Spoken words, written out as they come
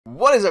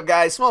What is up,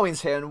 guys?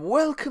 Smallishbeans here, and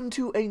welcome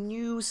to a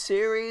new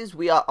series.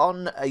 We are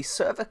on a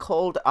server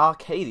called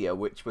Arcadia,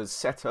 which was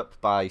set up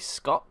by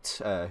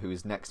Scott, who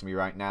is next to me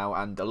right now,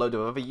 and a load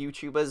of other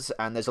YouTubers,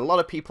 and there's a lot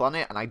of people on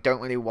it, and I don't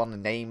really want to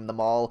name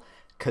them all,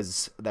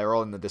 because they're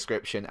all in the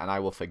description, and I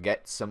will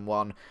forget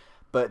someone.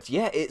 But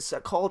yeah, it's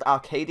called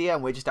Arcadia,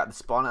 and we're just at the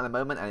spawn at the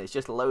moment, and it's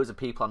just loads of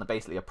people on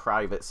basically a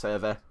private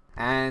server.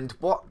 And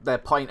what the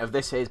point of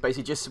this is,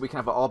 basically just so we can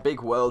have our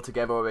big world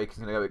together where we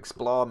can go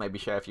explore, maybe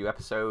share a few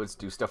episodes,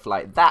 do stuff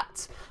like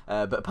that.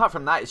 But apart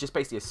from that, it's just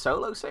basically a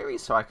solo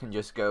series, so I can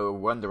just go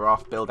wander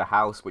off, build a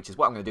house, which is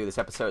what I'm going to do this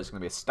episode. It's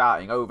going to be a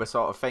starting over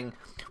sort of thing,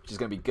 which is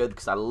going to be good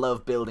because I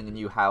love building a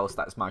new house.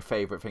 That's my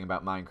favourite thing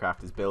about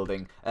Minecraft, is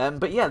building.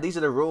 But yeah, these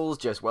are the rules.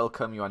 Just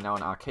welcome, you are now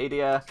on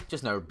Arcadia.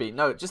 Just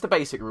just the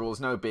basic rules,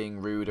 no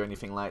being rude or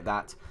anything like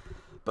that.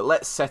 But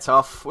let's set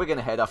off. We're going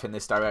to head off in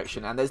this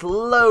direction. And there's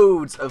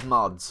loads of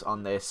mods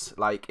on this.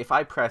 Like, if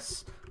I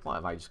press... What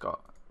have I just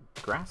got?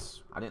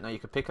 Grass? I didn't know you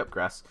could pick up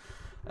grass.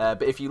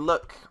 But if you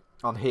look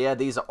on here,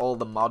 these are all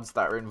the mods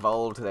that are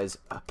involved. There's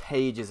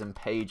pages and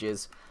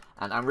pages.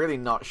 And I'm really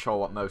not sure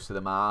what most of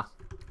them are.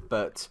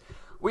 But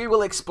we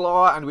will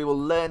explore and we will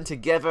learn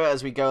together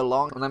as we go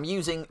along. And I'm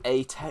using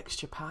a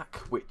texture pack,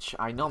 which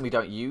I normally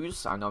don't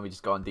use. I normally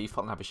just go on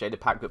default and have a shader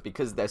pack. But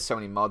because there's so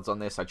many mods on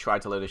this, I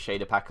tried to load a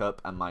shader pack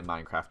up and my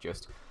Minecraft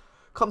just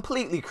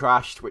completely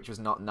crashed, which was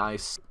not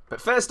nice.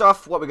 But first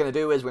off, what we're going to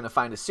do is we're going to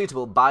find a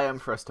suitable biome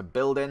for us to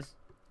build in.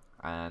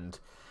 And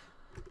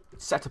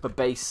set up a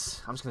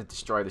base. I'm just going to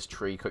destroy this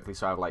tree quickly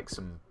so I have like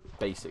some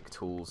basic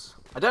tools.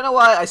 I don't know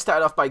why I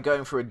started off by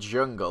going through a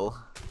jungle.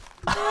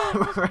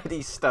 I'm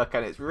already stuck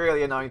and it's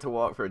really annoying to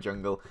walk through a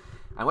jungle,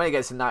 and when it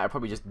gets to night I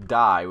probably just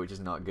die, which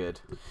is not good.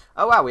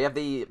 Oh wow, we have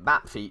the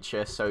map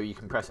feature, so you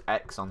can press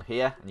X on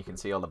here and you can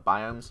see all the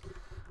biomes.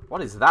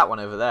 What is that one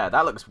over there?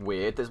 That looks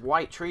weird. There's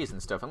white trees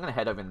and stuff. I'm going to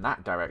head over in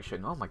that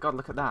direction. Oh my god,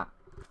 look at that.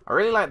 I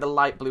really like the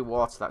light blue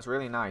water. That's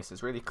really nice.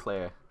 It's really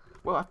clear.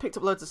 Whoa, I've picked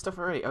up loads of stuff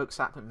already. Oak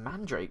sap,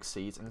 mandrake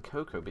seeds and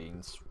cocoa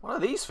beans. What are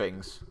these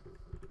things?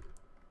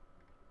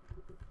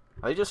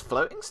 Are they just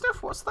floating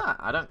stuff? What's that?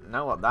 I don't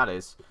know what that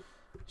is.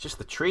 It's just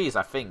the trees,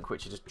 I think,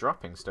 which are just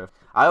dropping stuff.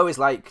 I always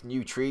like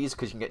new trees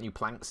because you can get new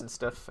planks and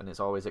stuff, and it's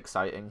always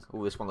exciting.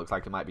 Oh, this one looks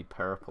like it might be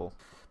purple.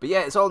 But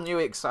yeah, it's all new,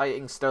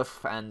 exciting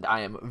stuff, and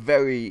I am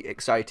very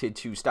excited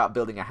to start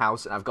building a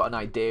house, and I've got an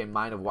idea in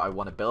mind of what I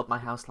want to build my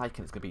house like,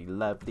 and it's going to be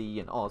lovely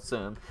and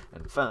awesome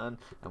and fun.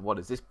 And what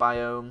is this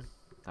biome?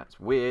 That's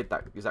weird.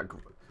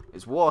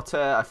 It's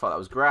water. I thought that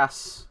was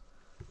grass.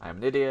 I am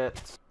an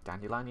idiot.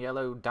 Dandelion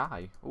yellow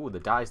dye. Ooh, the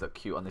dyes look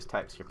cute on this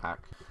texture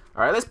pack.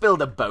 Alright, let's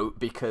build a boat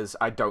because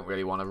I don't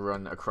really want to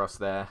run across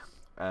there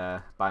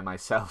by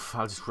myself.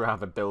 I'll just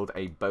rather build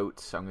a boat.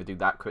 So I'm going to do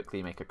that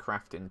quickly, make a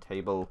crafting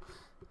table.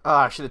 Oh,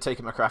 I should have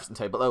taken my crafting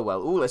table. Oh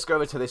well. Ooh, let's go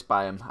over to this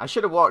biome. I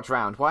should have walked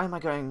around. Why am I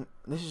going...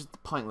 This is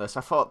pointless.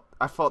 I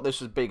thought this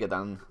was bigger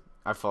than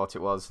I thought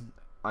it was.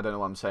 I don't know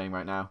what I'm saying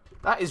right now.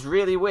 That is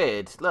really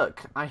weird.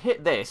 Look, I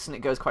hit this and it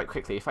goes quite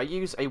quickly. If I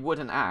use a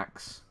wooden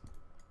axe,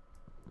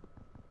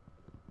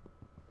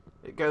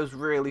 it goes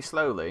really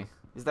slowly.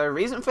 Is there a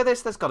reason for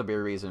this? There's got to be a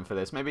reason for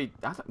this. Maybe...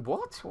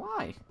 What?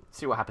 Why?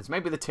 See what happens.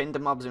 Maybe the tinder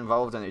mob's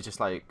involved and it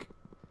just, like,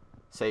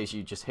 saves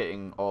you just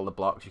hitting all the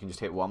blocks. You can just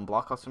hit one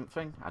block or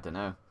something. I don't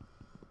know.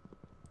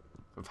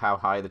 Of how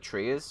high the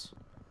tree is.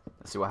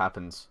 Let's see what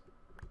happens.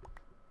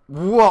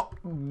 What?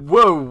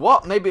 Whoa,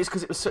 what? Maybe it's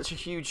because it was such a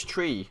huge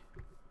tree.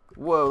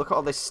 Whoa, look at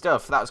all this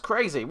stuff. That was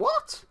crazy.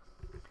 What?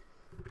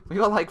 We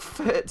got, like,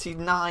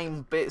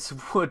 39 bits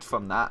of wood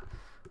from that.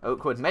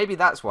 Oak wood. Maybe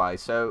that's why.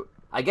 So...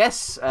 I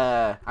guess,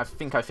 I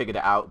think I figured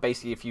it out.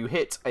 Basically, if you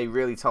hit a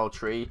really tall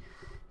tree,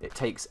 it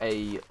takes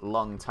a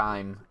long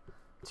time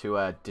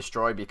to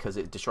destroy because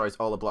it destroys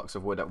all the blocks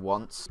of wood at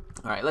once.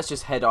 Alright, let's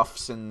just head off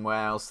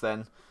somewhere else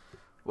then.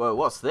 Whoa,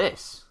 what's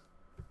this?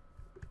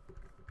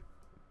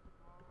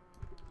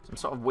 Some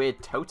sort of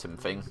weird totem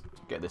thing.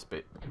 Get this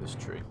this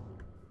tree.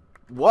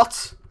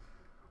 What?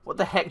 What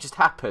the heck just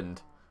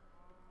happened?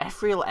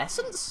 Ethereal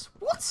essence?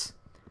 What?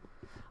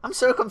 I'm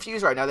so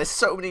confused right now. There's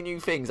so many new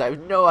things. I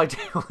have no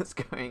idea what's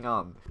going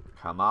on.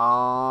 Come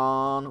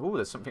on. Ooh,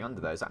 there's something under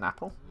there. Is that an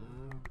apple?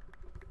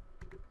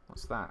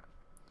 What's that?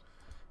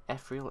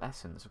 Ethereal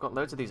essence. I've got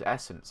loads of these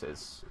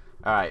essences.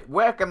 Alright,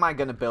 where am I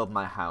going to build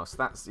my house?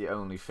 That's the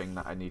only thing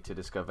that I need to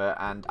discover.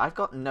 And I've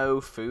got no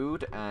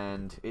food,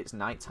 and it's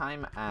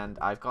nighttime, and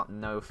I've got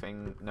no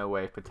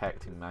way of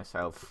protecting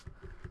myself.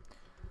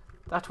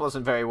 That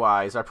wasn't very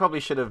wise. I probably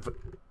should have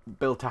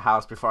built a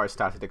house before I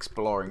started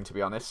exploring, to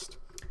be honest.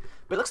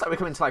 But it looks like we're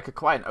coming to like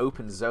quite an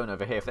open zone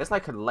over here. If there's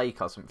like a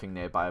lake or something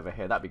nearby over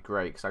here, that'd be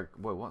great.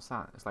 Whoa, what's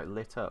that? It's like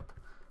lit up.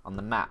 On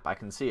the map, I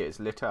can see it. It's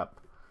lit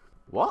up.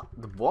 What?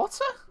 The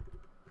water?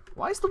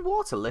 Why is the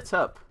water lit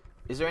up?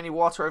 Is there any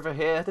water over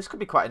here? This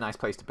could be quite a nice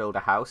place to build a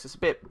house. It's a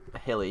bit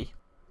hilly.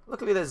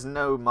 Luckily, there's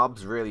no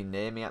mobs really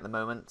near me at the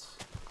moment.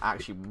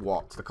 Actually,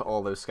 what? Look at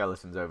all those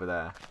skeletons over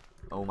there.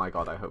 Oh my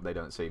god, I hope they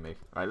don't see me.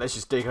 Right, let's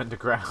just dig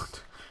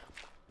underground.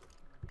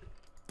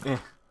 Yeah.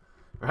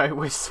 Right,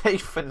 we're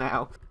safe for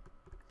now.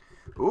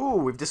 Ooh,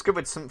 we've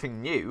discovered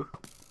something new.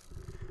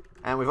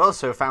 And we've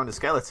also found a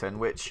skeleton,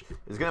 which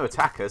is going to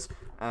attack us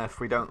if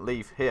we don't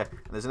leave here.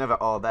 And there's another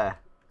ore there.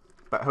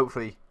 But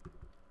hopefully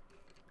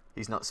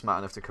he's not smart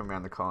enough to come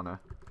around the corner.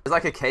 There's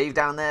like a cave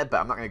down there, but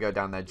I'm not going to go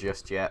down there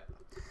just yet.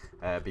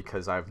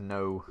 Because I have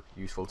no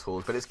useful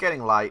tools. But it's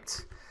getting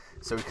light,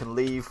 so we can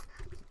leave.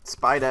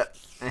 Spider,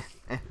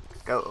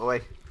 go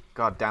away.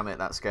 God damn it,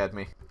 that scared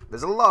me.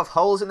 There's a lot of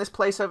holes in this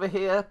place over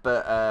here,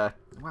 but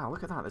wow,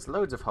 look at that. There's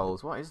loads of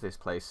holes. What is this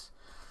place?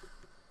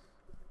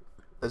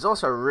 There's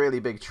also a really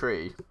big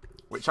tree,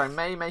 which I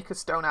may make a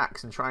stone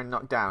axe and try and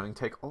knock down and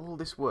take all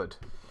this wood.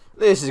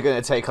 This is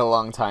going to take a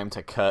long time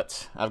to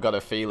cut. I've got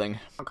a feeling.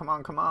 Oh, come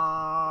on, come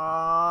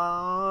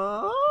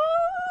on.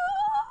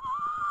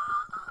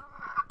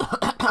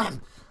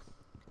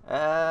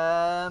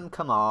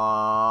 Come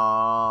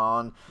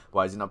on.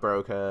 Why is it not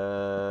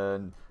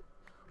broken?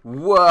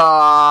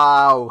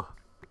 Wow.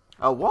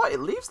 Oh, what? It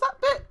leaves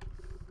that bit?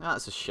 Oh,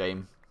 that's a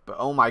shame. But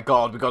oh my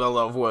god, we got a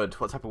lot of wood.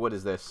 What type of wood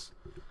is this?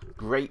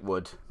 Great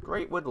wood.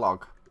 Great wood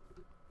log.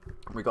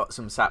 We got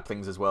some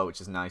saplings as well,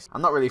 which is nice.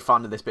 I'm not really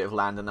fond of this bit of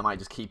land, and I might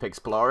just keep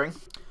exploring.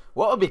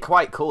 What would be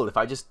quite cool if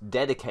I just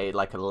dedicated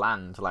like a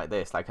land like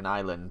this, like an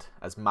island,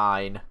 as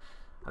mine.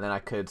 And then I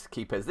could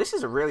keep it. This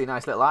is a really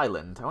nice little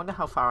island. I wonder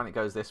how far on it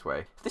goes this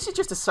way. If this is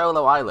just a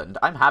solo island,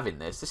 I'm having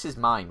this. This is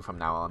mine from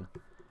now on.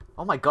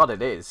 Oh my god,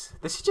 it is.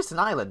 This is just an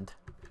island.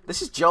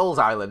 This is Joel's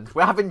island.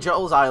 We're having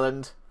Joel's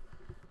island.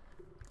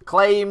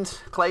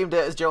 Claimed it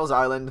as Joel's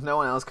island. No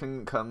one else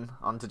can come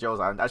onto Joel's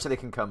island. Actually,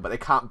 they can come, but they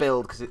can't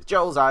build because it's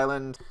Joel's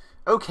island.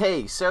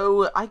 Okay,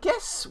 so I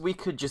guess we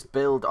could just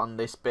build on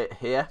this bit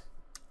here.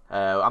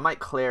 I might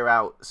clear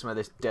out some of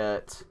this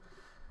dirt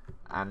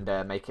and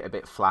make it a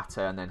bit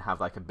flatter and then have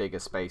like a bigger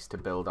space to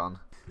build on.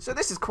 So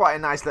this is quite a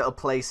nice little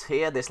place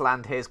here. This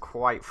land here is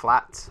quite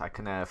flat. I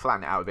can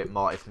flatten it out a bit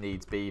more if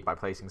needs be by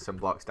placing some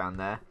blocks down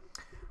there.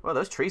 Well,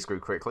 those trees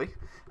grew quickly.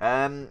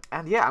 And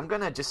yeah, I'm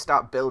going to just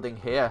start building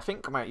here. I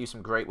think I might use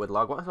some great wood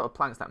log. What sort of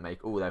planks that make?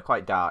 Oh, they're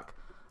quite dark.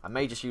 I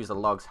may just use the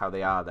logs how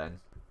they are then.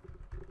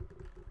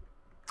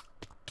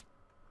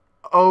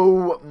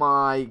 Oh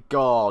my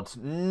god.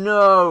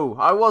 No!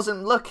 I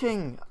wasn't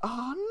looking.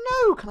 Oh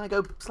no! Can I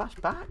go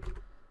 / back?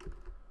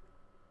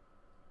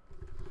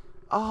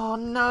 Oh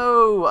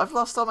no! I've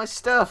lost all my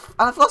stuff.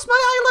 And I've lost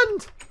my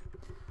island!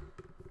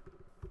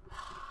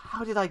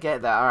 How did I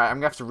get there? Alright, I'm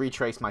going to have to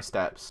retrace my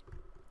steps.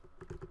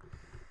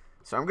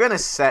 So I'm going to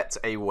set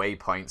a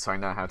waypoint so I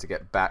know how to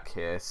get back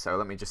here. So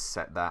let me just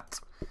set that.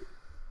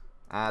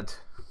 Add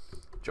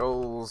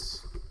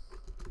Joel's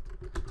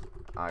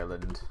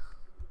island.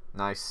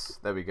 Nice.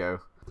 There we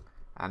go.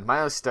 And my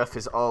other stuff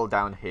is all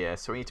down here,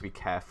 so we need to be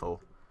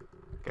careful.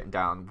 Getting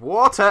down.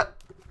 Water!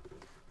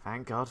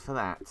 Thank God for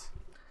that.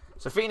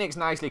 So Phoenix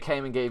nicely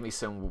came and gave me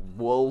some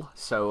wool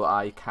so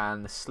I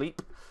can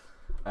sleep.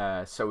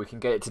 So we can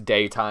get it to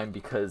daytime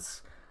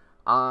because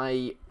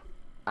I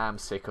am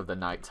sick of the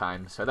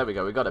nighttime. So there we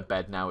go. We got a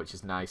bed now, which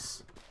is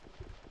nice.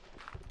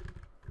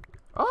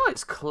 Oh,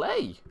 it's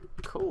clay.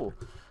 Cool.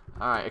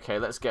 Alright, okay,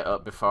 let's get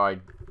up before I...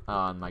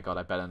 Oh my god,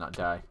 I better not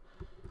die.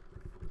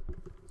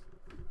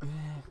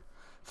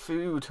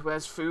 Food.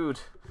 Where's food?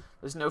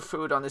 There's no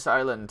food on this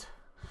island.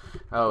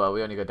 Oh well,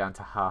 we only go down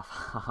to half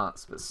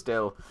hearts, but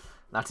still,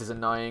 that is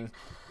annoying.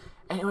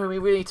 Anyway, we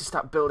really need to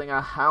start building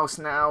our house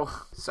now.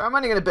 So I'm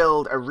only going to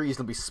build a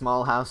reasonably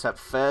small house at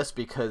first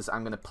because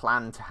I'm going to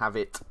plan to have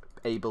it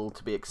able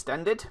to be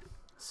extended.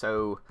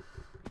 So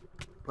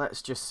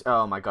let's just...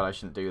 Oh my god, I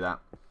shouldn't do that.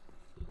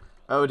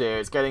 Oh dear,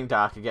 it's getting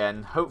dark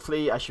again.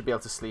 Hopefully I should be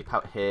able to sleep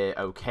out here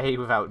okay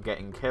without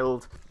getting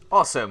killed.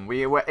 Awesome,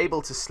 we were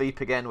able to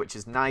sleep again, which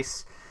is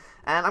nice.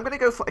 And I'm going to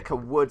go for like a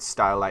wood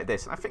style like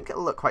this. And I think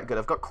it'll look quite good.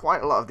 I've got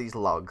quite a lot of these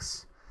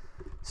logs.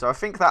 So I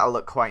think that'll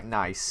look quite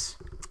nice.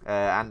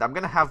 And I'm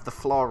going to have the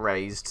floor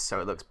raised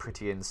so it looks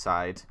pretty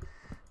inside.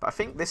 But I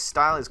think this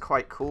style is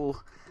quite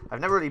cool.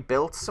 I've never really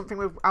built something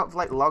out of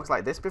like logs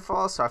like this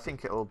before, so I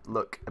think it'll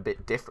look a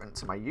bit different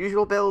to my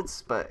usual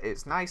builds, but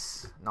it's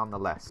nice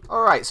nonetheless.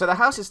 Alright, so the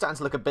house is starting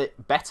to look a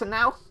bit better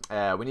now.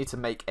 We need to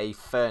make a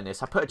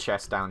furnace. I put a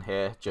chest down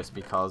here just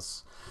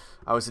because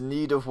I was in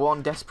need of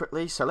one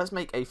desperately, so let's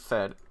make a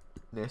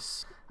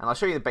furnace. And I'll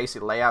show you the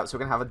basic layout. So we're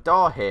going to have a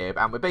door here,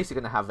 and we're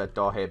basically going to have the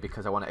door here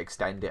because I want to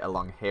extend it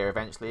along here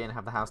eventually and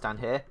have the house down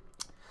here.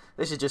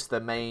 This is just the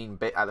main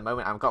bit at the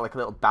moment. I've got like a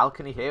little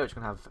balcony here, which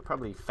can have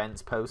probably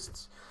fence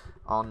posts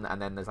on,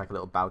 and then there's like a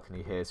little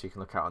balcony here so you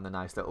can look out on the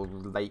nice little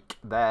lake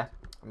there.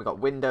 And we've got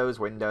windows,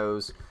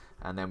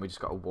 and then we just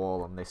got a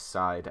wall on this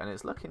side, and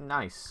it's looking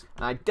nice.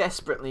 And I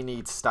desperately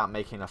need to start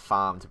making a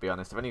farm, to be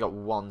honest. I've only got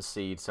one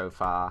seed so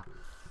far,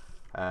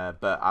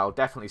 but I'll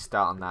definitely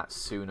start on that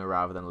sooner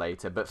rather than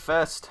later. But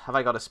first, have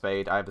I got a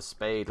spade? I have a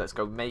spade. Let's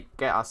go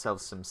get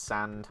ourselves some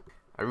sand.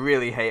 I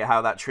really hate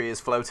how that tree is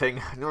floating.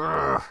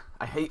 Urgh.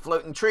 I hate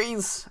floating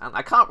trees, and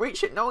I can't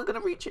reach it. No one's going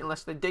to reach it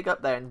unless they dig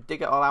up there and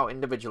dig it all out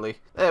individually.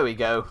 There we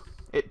go.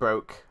 It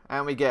broke.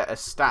 And we get a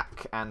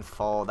stack and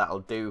 4.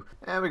 That'll do.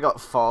 And we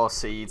got 4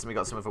 seeds, and we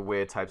got some other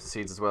weird types of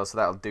seeds as well, so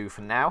that'll do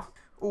for now.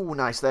 Ooh,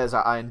 nice, there's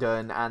our iron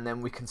done, and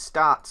then we can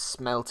start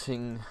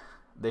smelting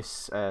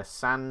this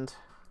sand.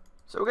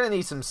 So we're going to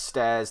need some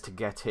stairs to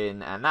get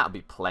in, and that'll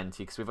be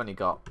plenty, because we've only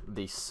got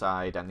this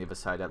side and the other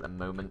side at the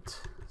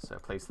moment. So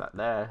place that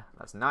there,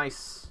 that's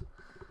nice.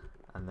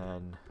 And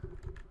then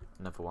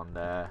another one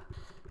there.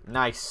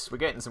 Nice, we're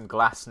getting some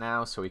glass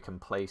now, so we can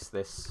place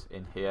this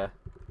in here.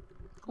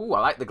 Ooh,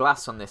 I like the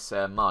glass on this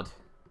mod.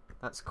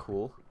 That's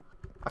cool.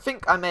 I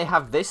think I may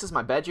have this as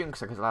my bedroom,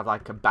 because I could have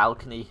like a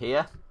balcony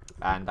here.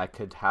 And I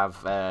could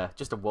have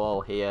just a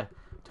wall here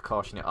to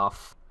caution it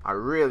off. I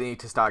really need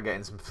to start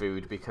getting some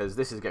food because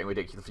this is getting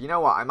ridiculous. You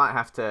know what? I might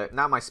have to,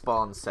 now my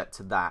spawn's set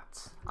to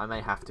that, I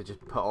may have to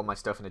just put all my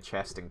stuff in a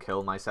chest and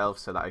kill myself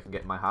so that I can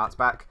get my hearts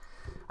back.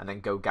 And then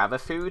go gather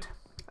food.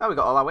 Oh, we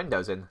got all our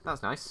windows in.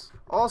 That's nice.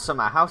 Also,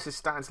 my house is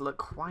starting to look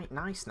quite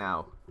nice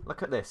now.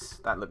 Look at this.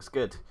 That looks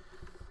good.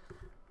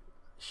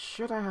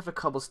 Should I have a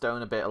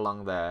cobblestone a bit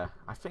along there?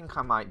 I think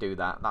I might do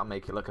that. That'll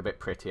make it look a bit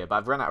prettier. But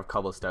I've run out of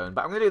cobblestone.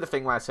 But I'm going to do the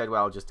thing where I said,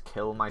 well, I'll just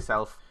kill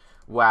myself.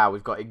 Wow,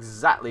 we've got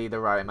exactly the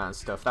right amount of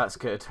stuff. That's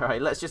good.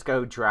 Alright, let's just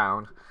go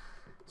drown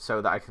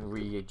so that I can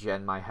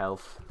regen my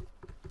health.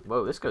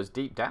 Whoa, this goes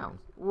deep down.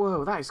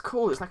 Whoa, that is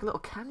cool. It's like a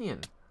little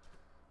canyon.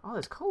 Oh,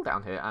 there's coal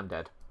down here. I'm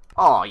dead.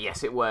 Oh,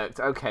 yes, it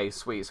worked. Okay,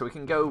 sweet. So we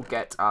can go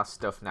get our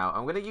stuff now.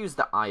 I'm going to use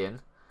the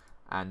iron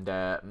and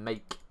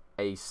make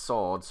a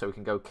sword so we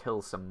can go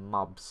kill some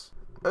mobs.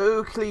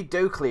 Oakley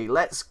dokley,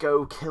 let's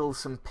go kill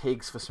some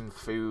pigs for some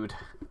food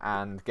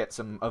and get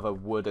some other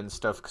wood and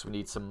stuff because we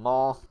need some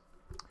more.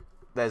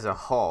 There's a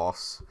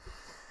horse.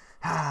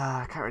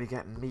 I can't really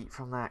get meat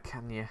from that,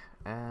 can you?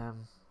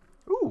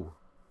 Ooh,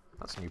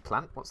 that's a new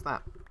plant. What's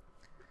that?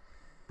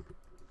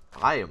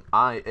 I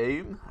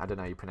don't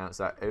know how you pronounce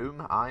that. I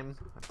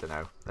don't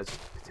know. Let's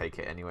take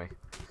it anyway.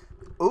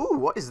 Ooh,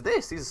 what is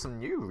this? These are some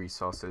new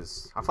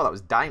resources. I thought that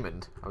was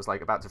diamond. I was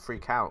like about to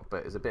freak out,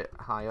 but it's a bit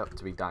high up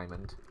to be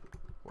diamond.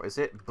 What is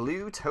it?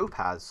 Blue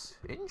topaz.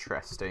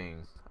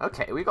 Interesting.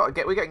 Okay, we're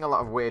getting a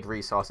lot of weird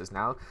resources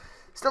now.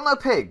 Still no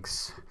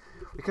pigs.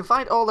 We can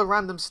find all the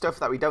random stuff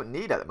that we don't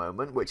need at the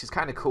moment, which is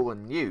kind of cool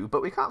and new,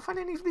 but we can't find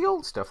any of the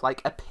old stuff,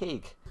 like a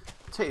pig.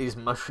 Take these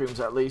mushrooms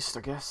at least,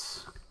 I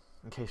guess.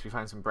 In case we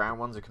find some brown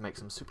ones, we can make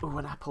some soup. Ooh,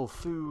 an apple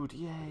food,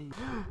 yay.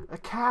 A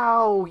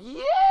cow,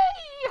 yay!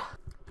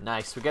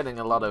 Nice, we're getting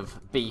a lot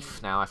of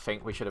beef now, I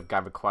think. We should have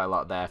gathered quite a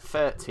lot there.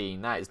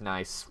 13, that is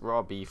nice.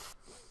 Raw beef.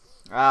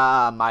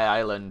 Ah, my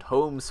island.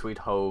 Home sweet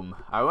home.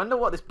 I wonder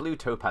what this blue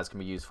topaz can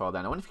be used for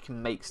then. I wonder if you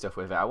can make stuff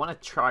with it. I want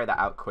to try that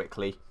out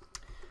quickly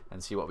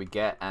and see what we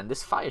get. And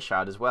this fire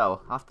shard as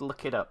well. I'll have to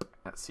look it up.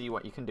 Let's see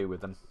what you can do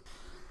with them.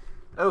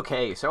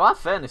 Okay, so our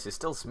furnace is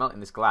still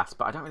smelting this glass,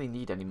 but I don't really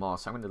need any more,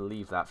 so I'm going to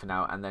leave that for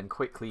now and then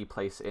quickly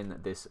place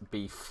in this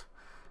beef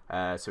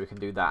so we can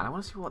do that. And I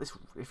want to see what this,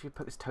 if you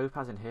put this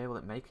topaz in here, will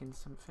it make in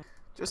something?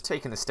 Just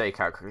taking the steak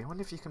out quickly. I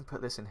wonder if you can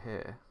put this in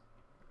here.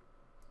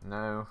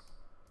 No.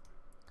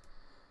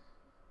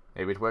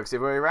 Maybe it works the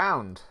other way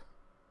around.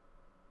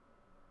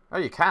 Oh,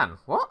 you can.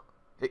 What?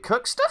 It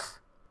cooks stuff?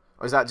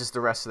 Or is that just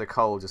the rest of the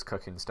coal just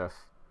cooking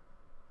stuff?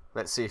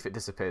 Let's see if it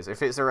disappears.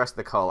 If it's the rest of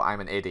the coal, I'm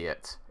an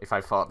idiot. If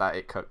I thought that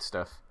it cooked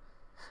stuff.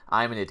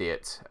 I'm an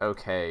idiot.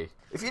 Okay.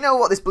 If you know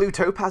what this blue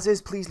topaz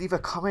is, please leave a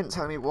comment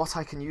telling me what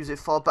I can use it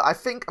for. But I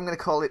think I'm going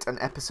to call it an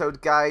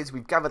episode, guys.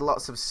 We've gathered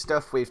lots of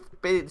stuff. We've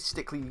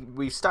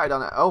started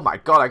on it. Oh my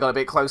god, I got a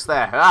bit close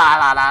there.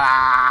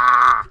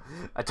 I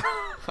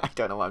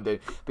don't know what I'm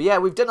doing. But yeah,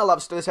 we've done a lot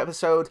of stuff this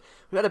episode.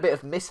 We had a bit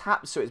of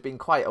mishaps, so it's been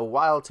quite a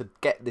while to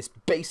get this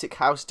basic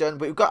house done.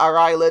 But we've got our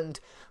island.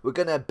 We're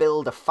going to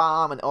build a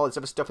farm and all this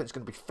other stuff, and it's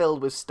going to be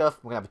filled with stuff.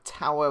 We're going to have a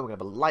tower, we're going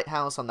to have a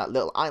lighthouse on that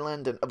little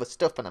island and other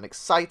stuff, and I'm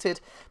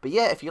excited. But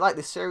yeah, if you like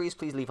this series,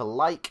 please leave a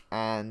like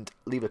and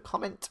leave a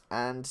comment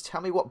and tell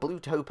me what blue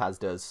topaz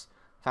does.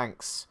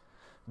 Thanks.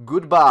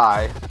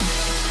 Goodbye.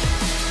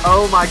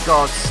 Oh my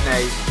god,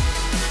 Snake.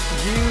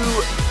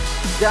 You...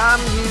 Damn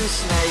you,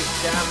 Snake.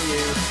 Damn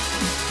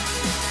you.